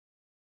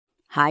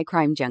Hi,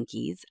 Crime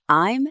Junkies.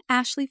 I'm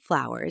Ashley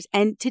Flowers,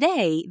 and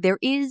today there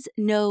is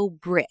no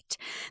Brit.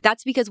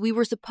 That's because we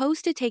were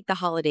supposed to take the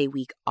holiday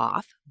week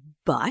off,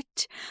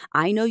 but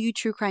I know you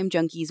true crime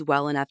junkies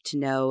well enough to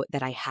know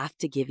that I have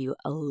to give you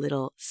a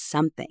little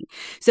something.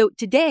 So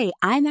today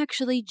I'm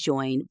actually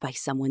joined by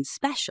someone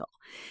special,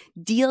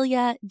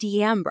 Delia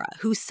D'Ambra,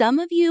 who some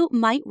of you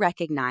might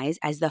recognize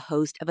as the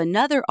host of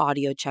another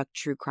AudioChuck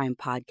true crime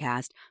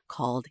podcast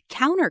called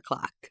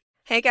Counterclock.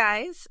 Hey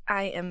guys,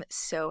 I am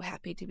so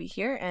happy to be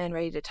here and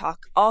ready to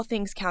talk all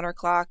things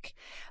Counterclock,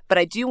 but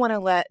I do want to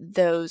let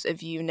those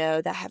of you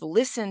know that have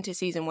listened to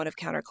season 1 of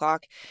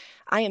Counterclock,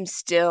 I am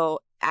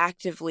still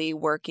actively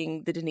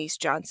working the Denise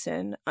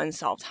Johnson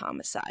unsolved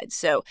homicide.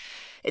 So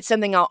it's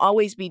something I'll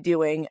always be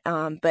doing,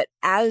 but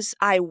as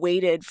I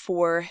waited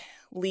for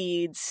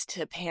leads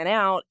to pan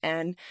out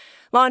and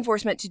law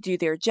enforcement to do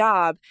their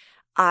job,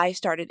 I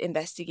started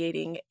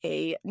investigating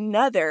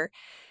another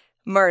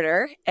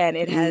murder, and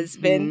it has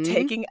been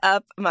taking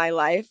up my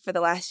life for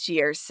the last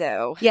year or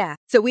so. Yeah.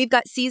 So we've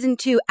got season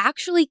 2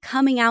 actually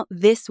coming out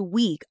this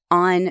week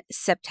on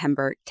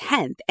September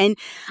 10th. And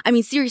I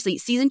mean, seriously,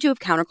 season 2 of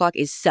Counterclock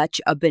is such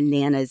a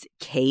bananas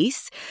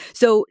case.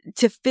 So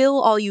to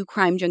fill all you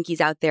crime junkies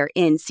out there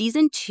in,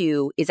 season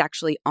 2 is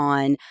actually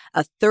on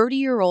a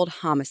 30-year-old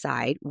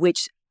homicide,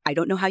 which I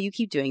don't know how you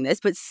keep doing this,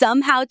 but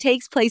somehow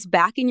takes place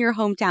back in your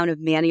hometown of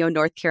Manteo,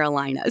 North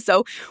Carolina.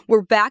 So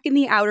we're back in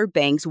the Outer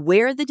Banks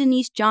where the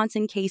Denise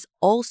Johnson case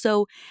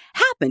also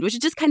happened, which is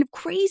just kind of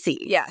crazy.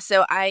 Yeah,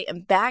 so I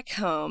am back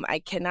home. I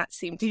cannot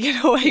seem to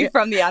get away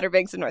from the Outer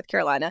Banks of North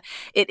Carolina.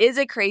 It is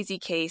a crazy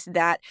case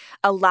that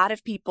a lot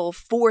of people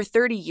for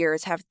 30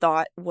 years have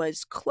thought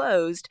was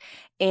closed,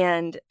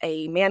 and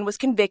a man was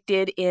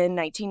convicted in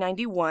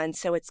 1991,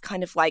 so it's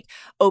kind of like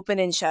open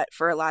and shut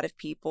for a lot of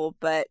people,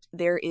 but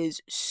there is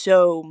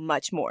so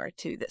much more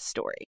to this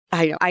story.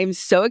 I know. I'm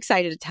so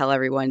excited to tell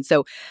everyone.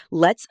 So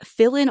let's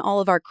fill in all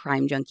of our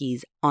crime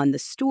junkies on the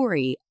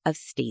story of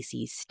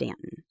Stacey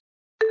Stanton.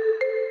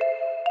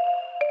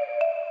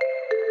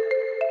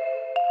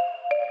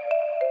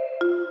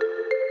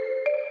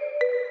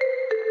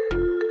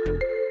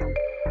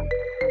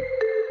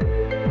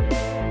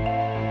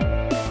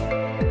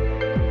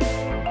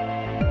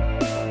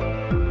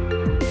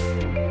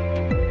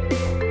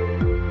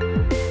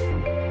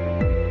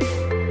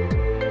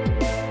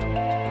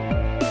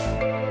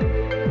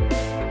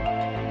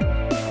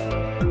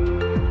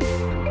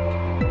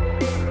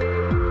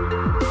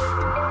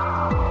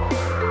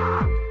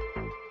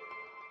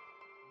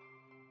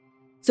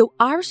 So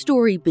our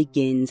story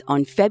begins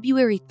on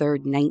February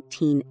 3rd,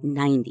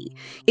 1990.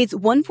 It's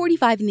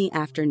 1:45 in the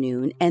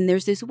afternoon, and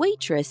there's this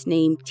waitress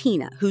named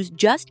Tina who's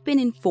just been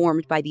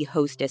informed by the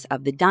hostess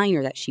of the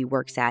diner that she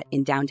works at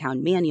in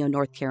downtown Manteo,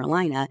 North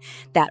Carolina,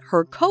 that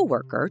her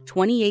coworker,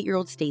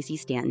 28-year-old Stacey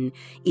Stanton,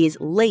 is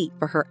late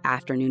for her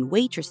afternoon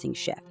waitressing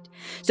shift.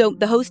 So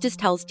the hostess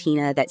tells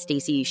Tina that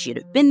Stacey should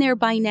have been there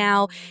by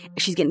now.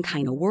 She's getting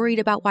kind of worried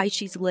about why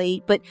she's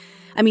late, but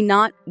I mean,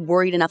 not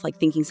worried enough like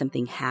thinking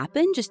something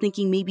happened, just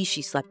thinking maybe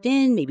she slept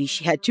in, maybe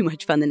she had too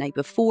much fun the night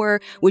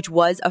before, which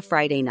was a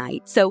Friday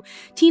night. So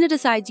Tina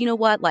decides, you know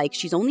what, like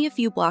she's only a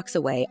few blocks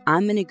away.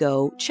 I'm going to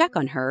go check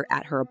on her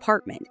at her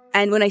apartment.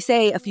 And when I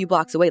say a few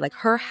blocks away, like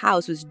her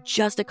house was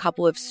just a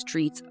couple of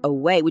streets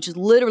away, which is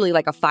literally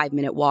like a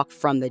 5-minute walk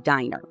from the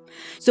diner.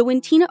 So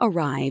when Tina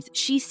arrives,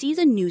 she sees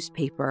a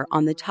newspaper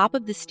on the top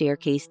of the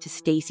staircase to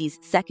Stacey's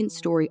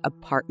second-story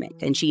apartment,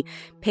 and she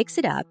picks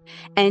it up,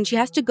 and she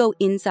has to go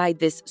inside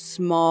this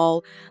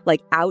small,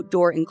 like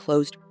outdoor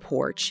enclosed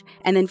porch,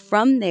 and then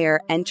from there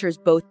enters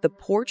both the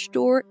porch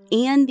door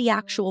and the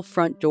actual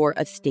front door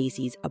of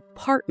Stacey's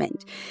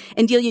apartment.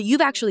 And Delia,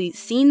 you've actually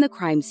seen the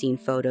crime scene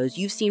photos,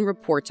 you've seen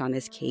reports on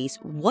this case.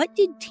 What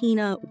did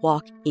Tina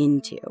walk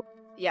into?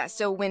 Yeah,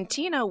 so when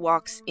Tina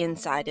walks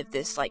inside of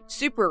this like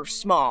super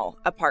small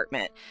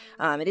apartment,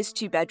 it is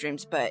 2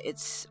 bedrooms, but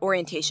its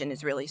orientation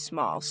is really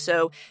small.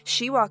 So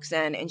she walks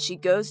in and she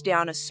goes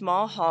down a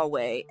small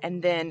hallway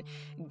and then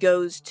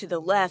goes to the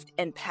left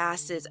and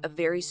passes a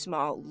very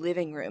small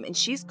living room. And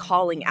she's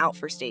calling out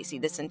for Stacey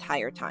this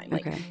entire time.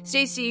 Like,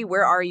 Stacey,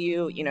 where are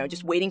you? You know,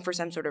 just waiting for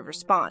some sort of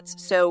response.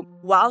 So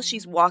while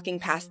she's walking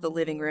past the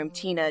living room,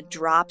 Tina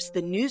drops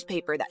the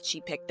newspaper that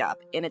she picked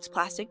up in its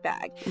plastic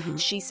bag.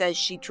 She says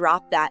she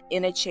dropped that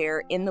in a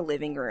chair in the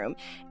living room,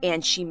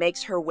 and she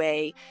makes her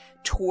way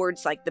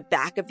towards like the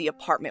back of the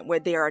apartment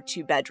where there are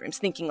 2 bedrooms,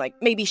 thinking like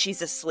maybe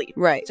she's asleep.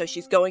 Right. So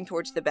she's going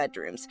towards the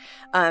bedrooms,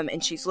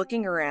 and she's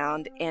looking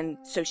around, and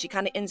so she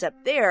kind of ends up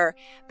there,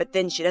 but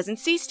then she doesn't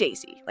see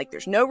Stacey. Like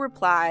there's no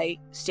reply.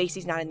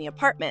 Stacey's not in the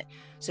apartment.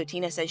 So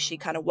Tina says she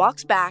kind of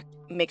walks back,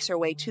 makes her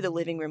way to the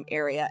living room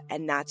area,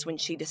 and that's when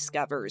she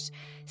discovers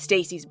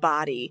Stacey's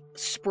body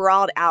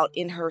sprawled out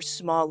in her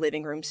small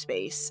living room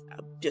space,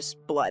 just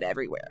blood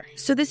everywhere.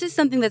 So this is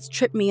something that's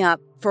tripped me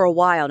up for a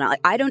while now.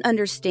 Like, I don't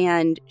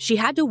understand. She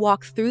had to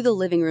walk through the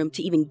living room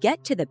to even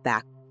get to the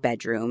back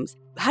bedrooms.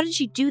 How did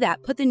she do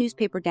that? Put the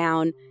newspaper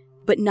down,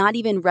 but not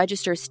even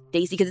register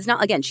Stacey? Because it's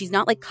not, again, she's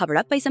not like covered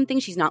up by something.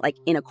 She's not like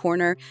in a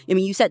corner. I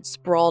mean, you said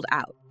sprawled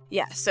out.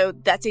 Yeah, so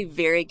that's a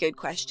very good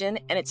question,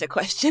 and it's a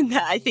question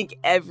that I think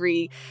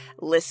every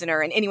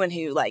listener and anyone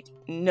who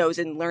knows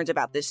and learns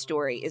about this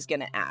story is going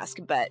to ask,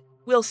 but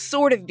will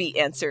sort of be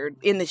answered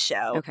in the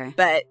show. Okay.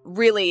 But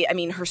really, I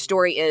mean, her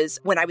story is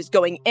when I was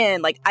going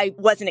in, I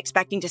wasn't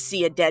expecting to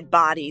see a dead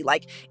body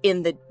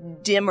in the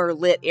dimmer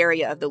lit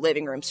area of the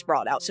living room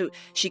sprawled out. So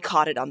she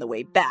caught it on the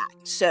way back.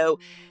 So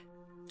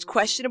it's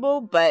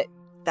questionable, but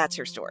that's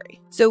her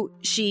story. So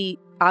she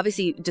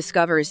obviously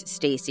discovers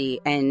Stacey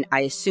and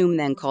I assume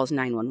then calls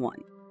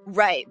 911.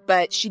 Right,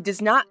 but she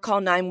does not call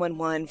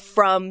 911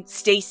 from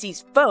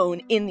Stacey's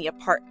phone in the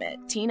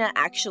apartment. Tina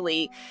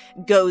actually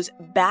goes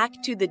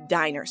back to the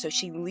diner. So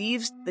she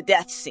leaves the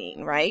death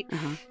scene, right?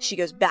 Uh-huh. She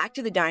goes back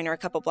to the diner a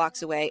couple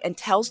blocks away and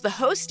tells the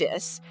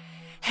hostess,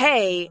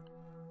 hey,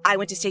 I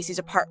went to Stacey's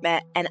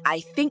apartment and I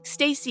think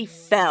Stacey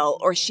fell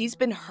or she's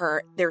been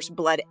hurt. There's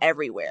blood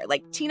everywhere.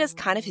 Tina's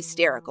kind of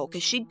hysterical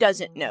because she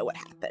doesn't know what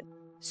happened.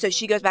 So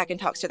she goes back and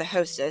talks to the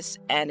hostess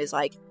and is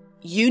like,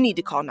 you need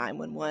to call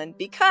 911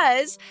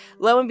 because,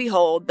 lo and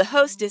behold, the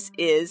hostess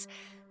is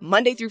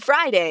Monday through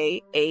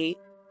Friday a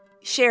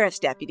sheriff's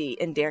deputy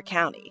in Dare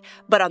County.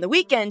 But on the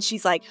weekend,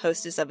 she's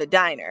hostess of a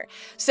diner.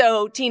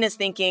 So Tina's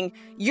thinking,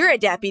 you're a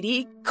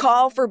deputy,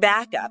 call for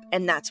backup.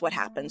 And that's what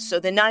happens. So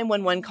the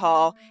 911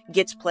 call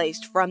gets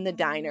placed from the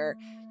diner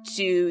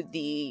to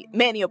the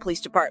Manio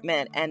Police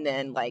Department and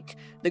then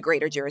the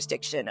greater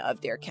jurisdiction of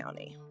Dare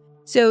County.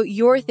 So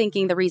you're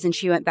thinking the reason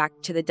she went back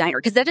to the diner,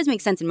 because that does make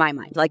sense in my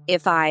mind.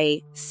 If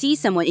I see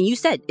someone, and you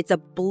said it's a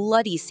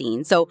bloody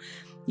scene. So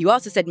you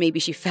also said maybe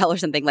she fell or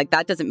something.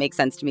 That doesn't make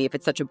sense to me if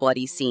it's such a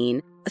bloody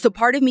scene. So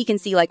part of me can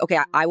see okay,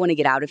 I want to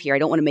get out of here. I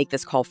don't want to make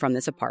this call from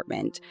this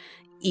apartment,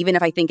 even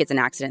if I think it's an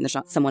accident and there's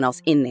not someone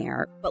else in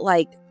there.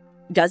 But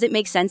does it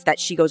make sense that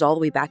she goes all the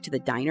way back to the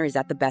diner? Is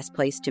that the best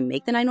place to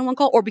make the 911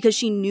 call? Or because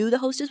she knew the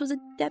hostess was a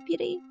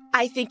deputy?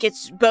 I think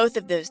it's both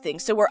of those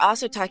things. So we're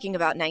also talking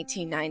about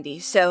 1990.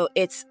 So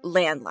it's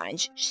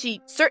landlines.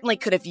 She certainly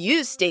could have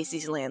used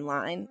Stacey's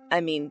landline.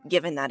 I mean,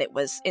 given that it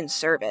was in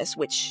service,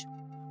 which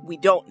we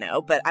don't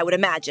know, but I would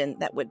imagine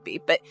that would be.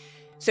 But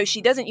so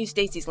she doesn't use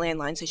Stacey's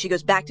landline. So she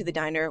goes back to the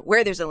diner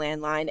where there's a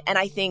landline. And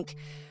I think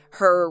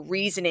her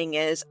reasoning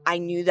is, I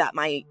knew that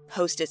my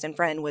hostess and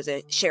friend was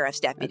a sheriff's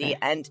deputy,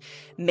 and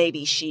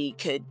maybe she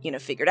could,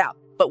 figure it out.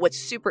 But what's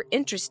super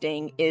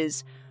interesting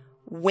is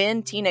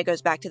when Tina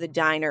goes back to the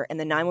diner and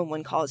the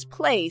 911 call is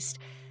placed,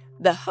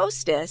 the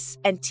hostess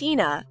and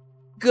Tina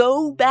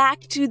go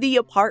back to the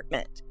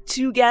apartment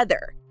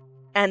together.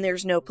 And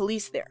there's no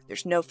police there.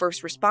 There's no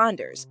first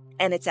responders.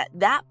 And it's at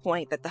that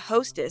point that the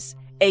hostess,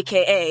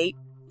 aka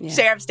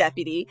sheriff's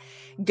deputy,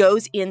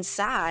 goes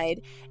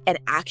inside and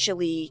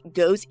actually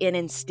goes in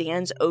and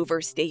stands over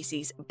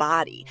Stacey's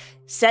body.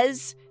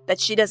 Says that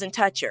she doesn't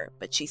touch her,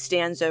 but she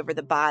stands over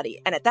the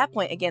body. And at that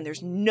point, again,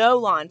 there's no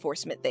law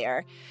enforcement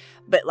there.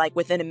 But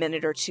within a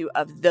minute or two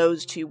of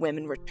those two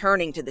women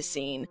returning to the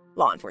scene,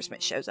 law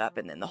enforcement shows up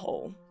and then the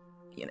whole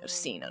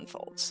scene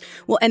unfolds.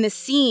 Well, and the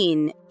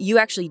scene, you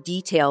actually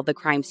detail the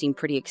crime scene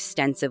pretty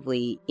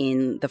extensively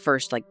in the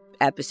first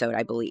episode,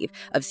 I believe,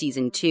 of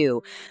season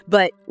 2.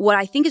 But what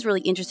I think is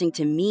really interesting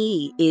to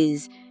me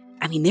is,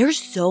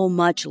 there's so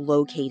much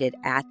located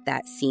at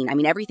that scene.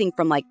 Everything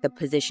from the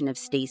position of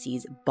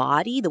Stacey's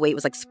body, the way it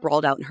was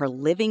sprawled out in her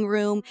living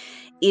room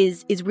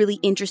is really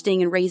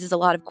interesting and raises a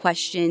lot of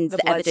questions.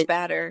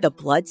 The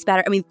blood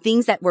spatter.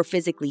 Things that were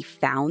physically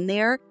found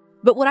there.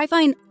 But what I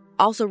find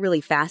also really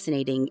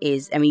fascinating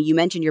is, you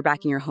mentioned you're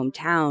back in your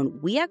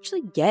hometown. We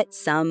actually get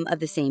some of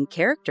the same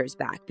characters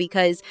back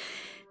because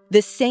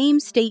the same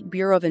State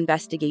Bureau of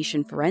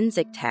Investigation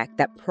forensic tech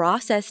that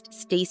processed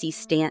Stacey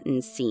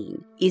Stanton's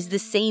scene is the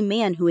same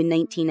man who in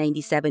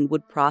 1997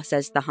 would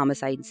process the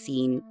homicide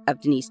scene of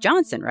Denise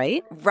Johnson,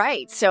 right?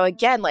 Right. So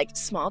again,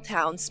 small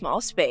town,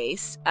 small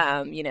space,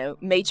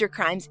 major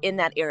crimes in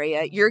that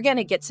area, you're going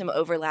to get some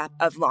overlap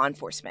of law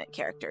enforcement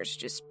characters,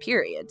 just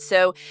period.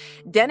 So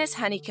Dennis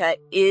Honeycutt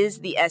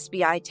is the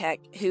SBI tech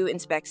who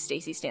inspects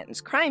Stacey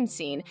Stanton's crime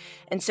scene.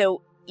 And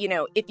so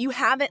if you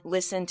haven't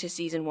listened to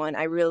season 1,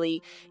 I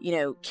really,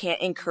 can't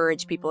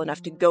encourage people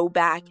enough to go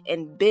back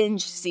and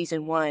binge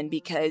season 1,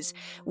 because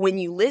when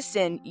you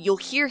listen, you'll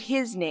hear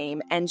his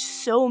name and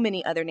so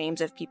many other names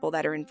of people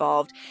that are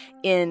involved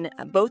in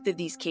both of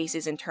these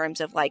cases in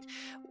terms of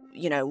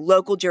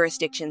local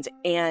jurisdictions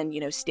and,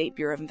 State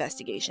Bureau of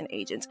Investigation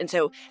agents. And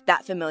so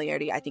that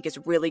familiarity, I think, is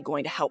really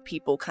going to help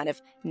people kind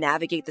of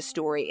navigate the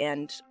story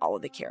and all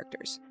of the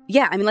characters.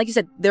 Yeah, like you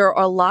said, there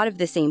are a lot of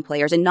the same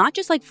players, and not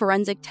just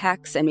forensic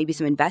techs and maybe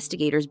some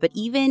investigators, but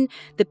even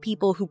the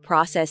people who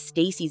process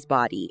Stacey's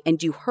body and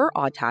do her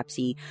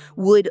autopsy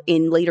would,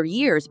 in later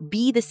years,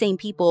 be the same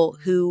people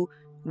who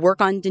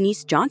work on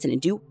Denise Johnson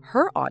and do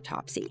her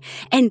autopsy.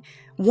 And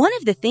one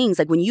of the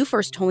things, when you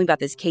first told me about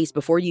this case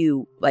before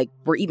you,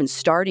 were even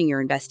starting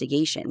your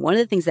investigation, one of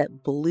the things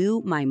that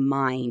blew my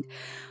mind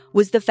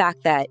was the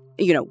fact that,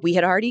 we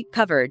had already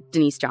covered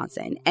Denise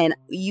Johnson. And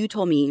you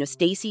told me,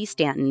 Stacey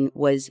Stanton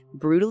was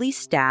brutally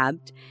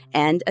stabbed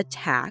and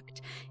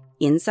attacked.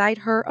 inside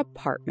her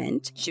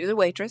apartment. She was a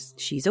waitress.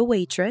 She's a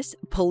waitress.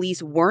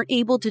 Police weren't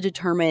able to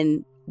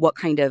determine what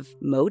kind of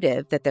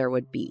motive that there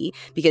would be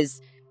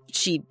because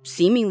she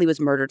seemingly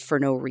was murdered for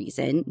no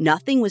reason.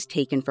 Nothing was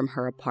taken from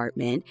her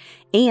apartment,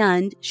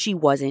 and she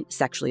wasn't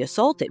sexually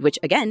assaulted, which,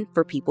 again,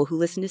 for people who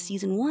listen to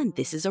season 1,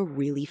 this is a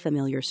really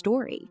familiar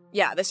story.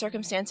 Yeah, the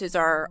circumstances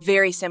are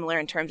very similar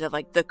in terms of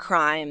like the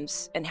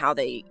crimes and how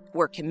they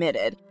were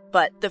committed.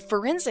 But the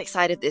forensic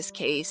side of this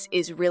case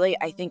is really,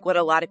 I think, what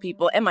a lot of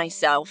people and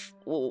myself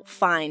will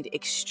find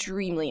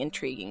extremely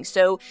intriguing.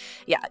 So,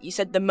 yeah, you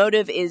said the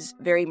motive is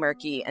very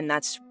murky, and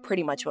that's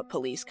pretty much what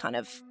police kind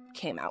of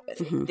came out with.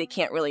 Mm-hmm. They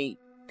can't really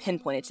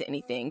pinpoint it to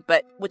anything.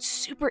 But what's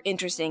super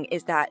interesting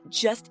is that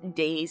just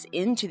days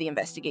into the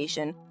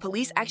investigation,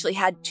 police actually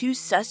had 2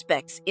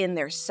 suspects in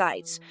their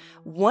sights,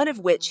 one of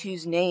which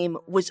whose name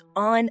was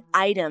on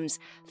items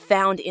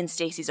found in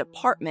Stacey's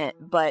apartment,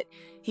 but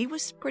he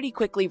was pretty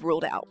quickly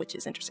ruled out, which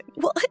is interesting.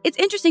 Well, it's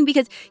interesting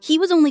because he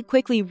was only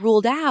quickly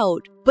ruled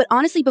out, but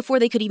honestly, before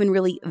they could even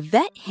really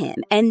vet him.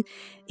 And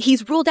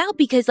he's ruled out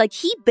because, like,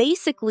 he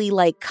basically,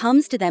 like,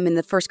 comes to them in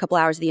the first couple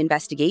hours of the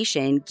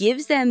investigation,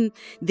 gives them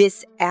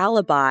this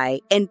alibi,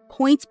 and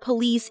points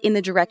police in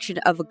the direction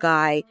of a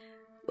guy,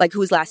 like, who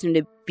was last known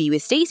to be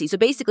with Stacey. So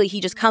basically, he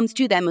just comes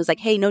to them and was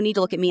like, hey, no need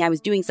to look at me. I was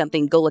doing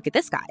something. Go look at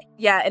this guy.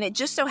 Yeah, and it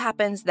just so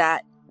happens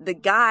that the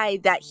guy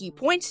that he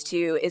points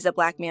to is a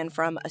black man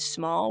from a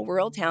small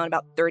rural town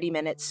about 30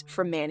 minutes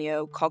from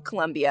Manio called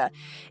Columbia.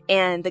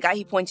 And the guy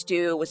he points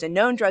to was a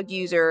known drug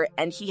user,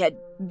 and he had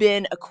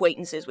been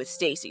acquaintances with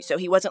Stacey. So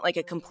he wasn't like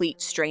a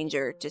complete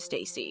stranger to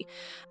Stacey.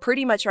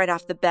 Pretty much right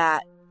off the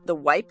bat, the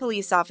white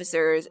police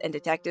officers and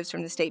detectives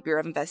from the State Bureau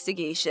of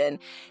Investigation,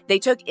 they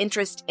took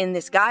interest in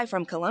this guy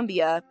from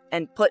Columbia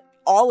and put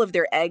all of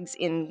their eggs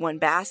in one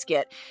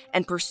basket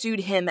and pursued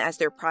him as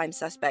their prime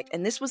suspect.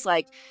 And this was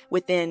like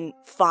within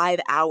 5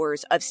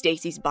 hours of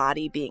Stacey's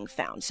body being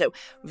found. So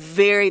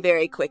very,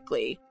 very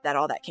quickly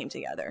all that came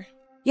together.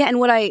 Yeah, and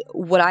what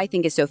I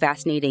think is so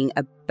fascinating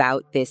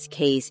about this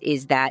case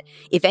is that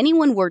if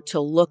anyone were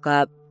to look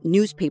up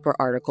newspaper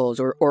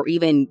articles or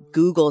even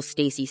Google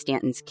Stacey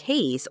Stanton's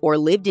case or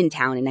lived in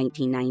town in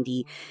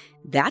 1990,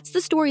 that's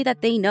the story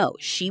that they know.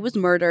 She was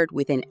murdered.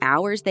 Within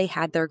hours, they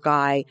had their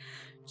guy.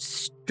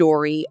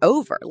 Story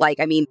over. Like,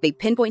 I mean, they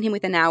pinpoint him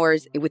within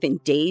hours. Within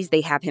days,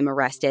 they have him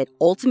arrested.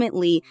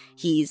 Ultimately,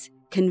 he's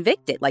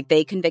convicted. Like,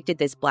 they convicted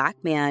this black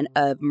man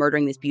of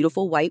murdering this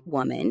beautiful white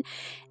woman.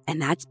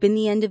 And that's been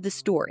the end of the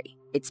story.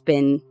 It's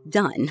been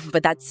done,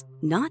 but that's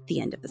not the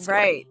end of the story.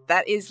 Right.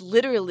 That is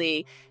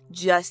literally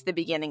just the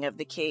beginning of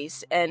the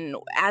case. And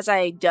as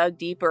I dug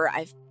deeper,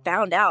 I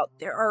found out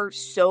there are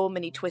so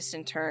many twists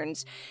and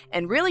turns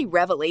and really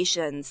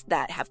revelations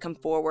that have come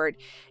forward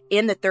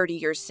in the 30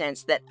 years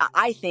since that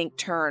I think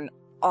turn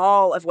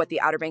all of what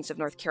the Outer Banks of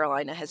North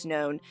Carolina has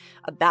known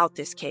about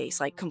this case,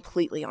 like,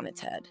 completely on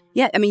its head.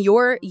 Yeah, I mean,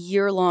 your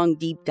year-long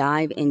deep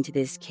dive into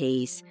this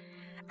case,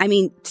 I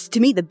mean, to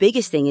me, the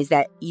biggest thing is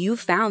that you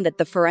found that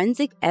the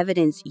forensic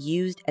evidence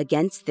used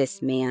against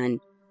this man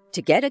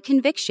to get a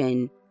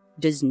conviction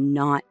does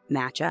not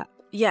match up.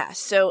 Yeah,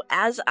 so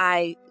as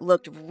I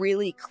looked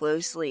really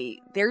closely,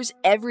 there's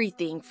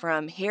everything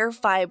from hair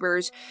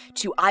fibers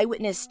to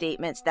eyewitness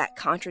statements that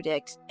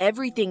contradict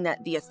everything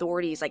that the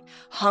authorities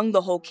hung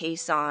the whole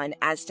case on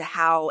as to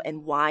how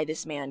and why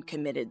this man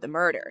committed the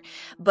murder.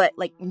 But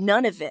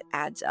none of it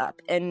adds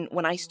up. And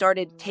when I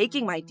started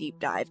taking my deep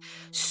dive,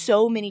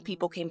 so many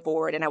people came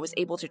forward and I was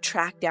able to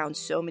track down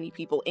so many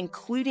people,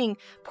 including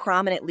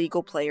prominent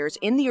legal players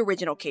in the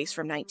original case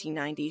from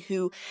 1990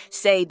 who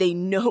say they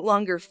no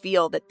longer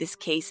feel that this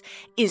case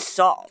is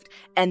solved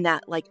and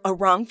that a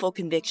wrongful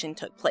conviction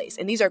took place.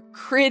 And these are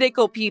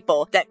critical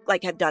people that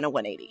have done a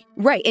 180.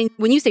 Right. And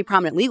when you say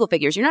prominent legal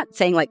figures, you're not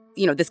saying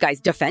this guy's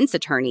defense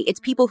attorney. It's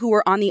people who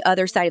were on the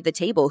other side of the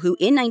table who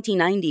in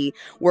 1990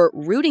 were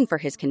rooting for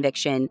his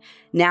conviction.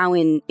 Now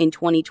in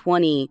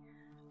 2020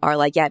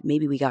 are yeah,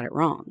 maybe we got it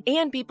wrong.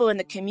 And people in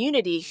the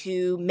community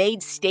who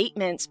made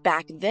statements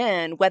back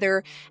then,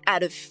 whether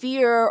out of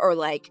fear or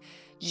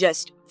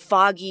just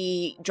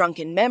foggy,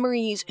 drunken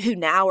memories, who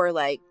now are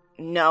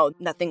no,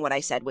 nothing what I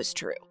said was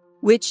true.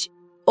 Which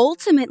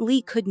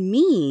ultimately could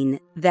mean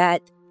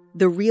that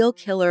the real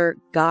killer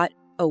got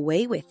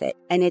away with it.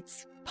 And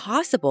it's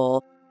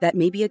possible that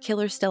maybe a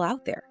killer's still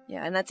out there.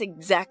 Yeah, and that's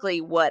exactly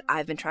what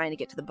I've been trying to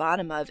get to the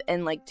bottom of.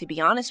 And to be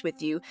honest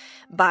with you,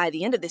 by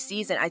the end of the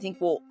season, I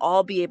think we'll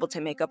all be able to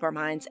make up our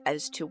minds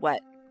as to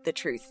what the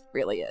truth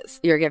really is.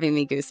 You're giving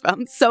me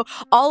goosebumps. So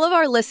all of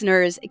our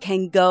listeners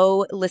can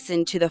go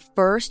listen to the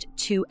first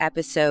 2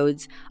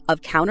 episodes of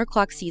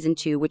Counterclock Season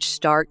 2, which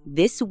start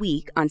this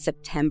week on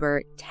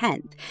September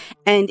 10th.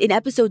 And in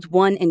episodes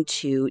 1 and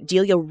 2,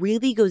 Delia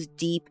really goes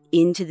deep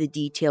into the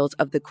details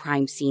of the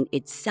crime scene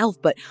itself.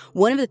 But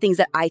one of the things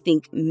that I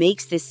think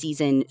makes this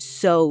season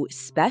so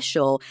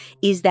special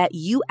is that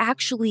you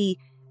actually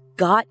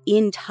got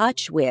in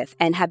touch with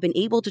and have been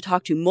able to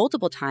talk to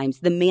multiple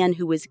times the man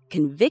who was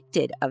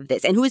convicted of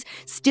this and who is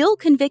still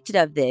convicted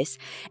of this.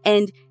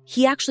 And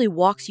he actually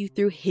walks you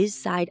through his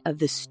side of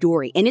the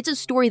story. And it's a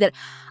story that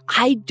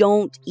I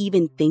don't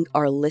even think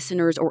our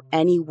listeners or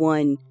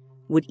anyone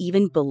would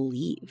even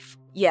believe.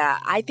 Yeah,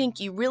 I think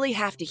you really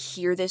have to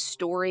hear this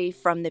story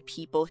from the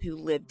people who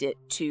lived it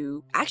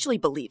to actually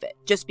believe it,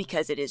 just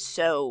because it is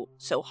so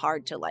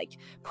hard to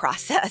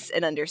process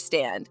and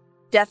understand.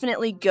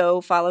 Definitely go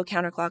follow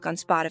Counterclock on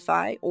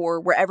Spotify or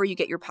wherever you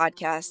get your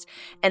podcasts.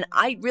 And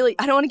I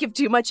don't want to give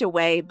too much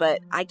away, but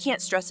I can't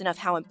stress enough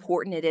how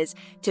important it is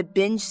to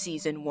binge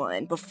season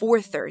 1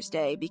 before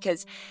Thursday,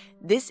 because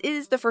this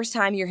is the first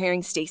time you're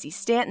hearing Stacey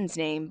Stanton's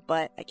name,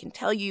 but I can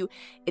tell you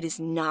it is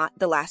not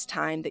the last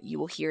time that you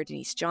will hear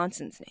Denise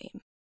Johnson's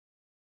name.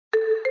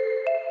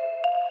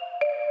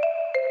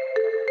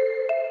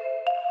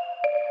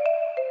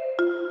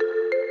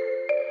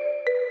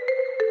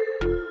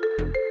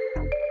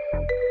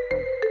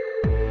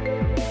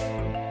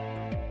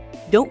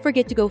 Don't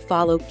forget to go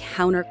follow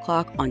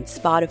Counterclock on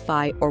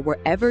Spotify or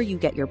wherever you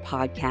get your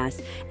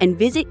podcasts, and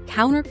visit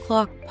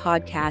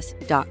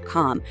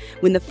counterclockpodcast.com.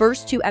 When the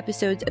first 2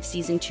 episodes of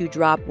season 2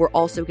 drop, we're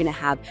also going to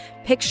have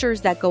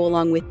pictures that go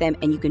along with them,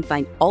 and you can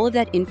find all of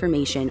that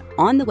information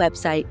on the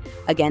website.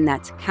 Again,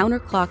 that's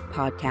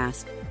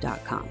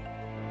counterclockpodcast.com.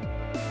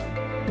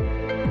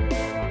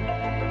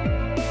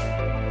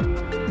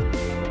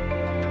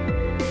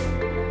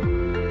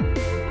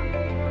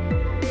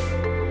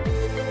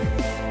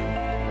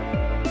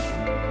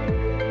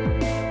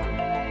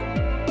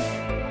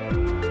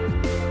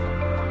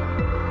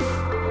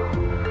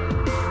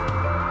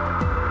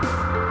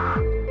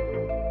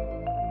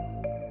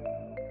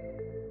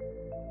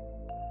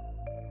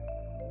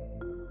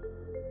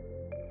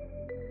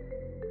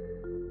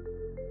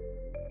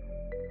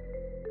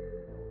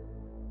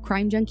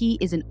 Crime Junkie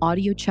is an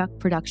Audio Chuck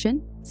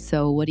production.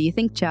 So what do you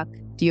think, Chuck?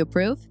 Do you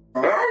approve?